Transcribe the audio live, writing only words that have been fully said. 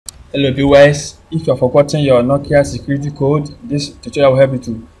Hello viewers, if you have forgotten your Nokia security code, this tutorial will help you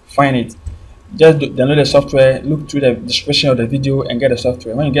to find it. Just download the software, look through the description of the video and get the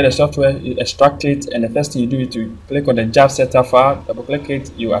software. When you get the software, you extract it, and the first thing you do is to click on the Java setup file, double click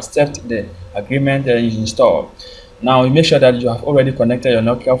it, you accept the agreement, and you install. Now you make sure that you have already connected your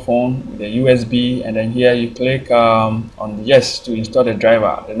Nokia phone with the USB, and then here you click on yes to install the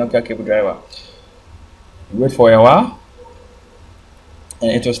driver, the Nokia cable driver. You wait for a while and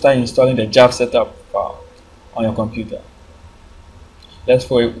it will start installing the Java setup file on your computer. Let's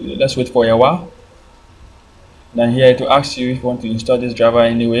wait for a while. Then here it will ask you if you want to install this driver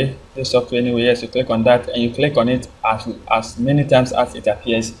anyway, this software anyway. Yes, you click on that and you click on it as many times as it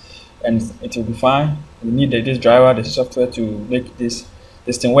appears, and it will be fine. We need this driver, the software, to make this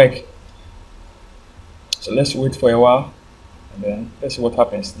thing work. So let's wait for a while and then let's see what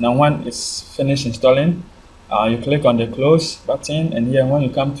happens. Now when it's finished installing, you click on the close button, and here when you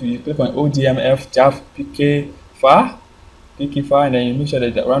come to, you click on ODMF JAV PK file, and then you make sure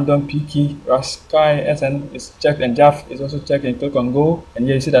that the random PK Raskai SN is checked and JAV is also checked, and click on go, and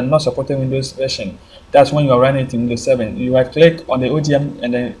here you see that not supported Windows version. That's when you are running it in Windows 7. You right click on the ODM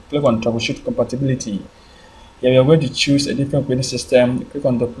and then click on troubleshoot compatibility. Here we are going to choose a different operating system. You click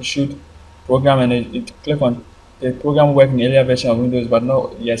on the troubleshoot program and then you click on the program work in earlier version of Windows, but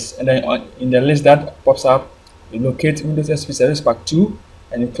no, yes, and then in the list that pops up, you locate Windows XP Service Pack 2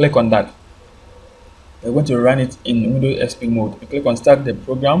 and you click on that. You're going to run it in Windows XP mode. You click on start the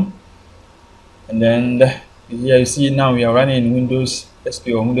program, and then here you see now we are running in Windows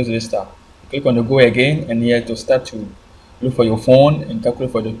XP or Windows Vista. You click on the go again, and here to start to look for your phone and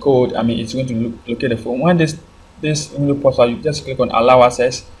calculate for the code. I mean, it's going to locate the phone. When this window pops up, you just click on allow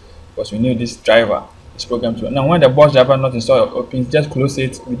access, because we need this driver, this program to. Now when the box driver not installed opens, just close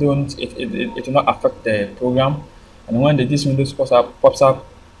it. We don't it will not affect the program. And when this window pops up,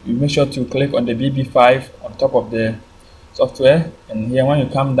 you make sure to click on the BB5 on top of the software, and here when you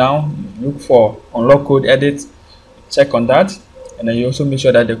come down, you look for unlock code edit, check on that, and then you also make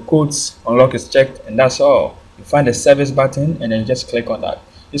sure that the codes unlock is checked, and that's all. You find the service button and then you just click on that.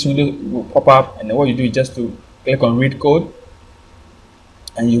 This window will pop up, and then what you do is just to click on read code,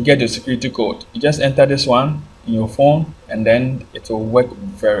 and you get the security code. You just enter this one in your phone, and then it will work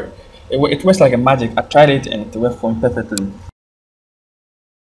it works like a magic. I tried it and it worked for me perfectly.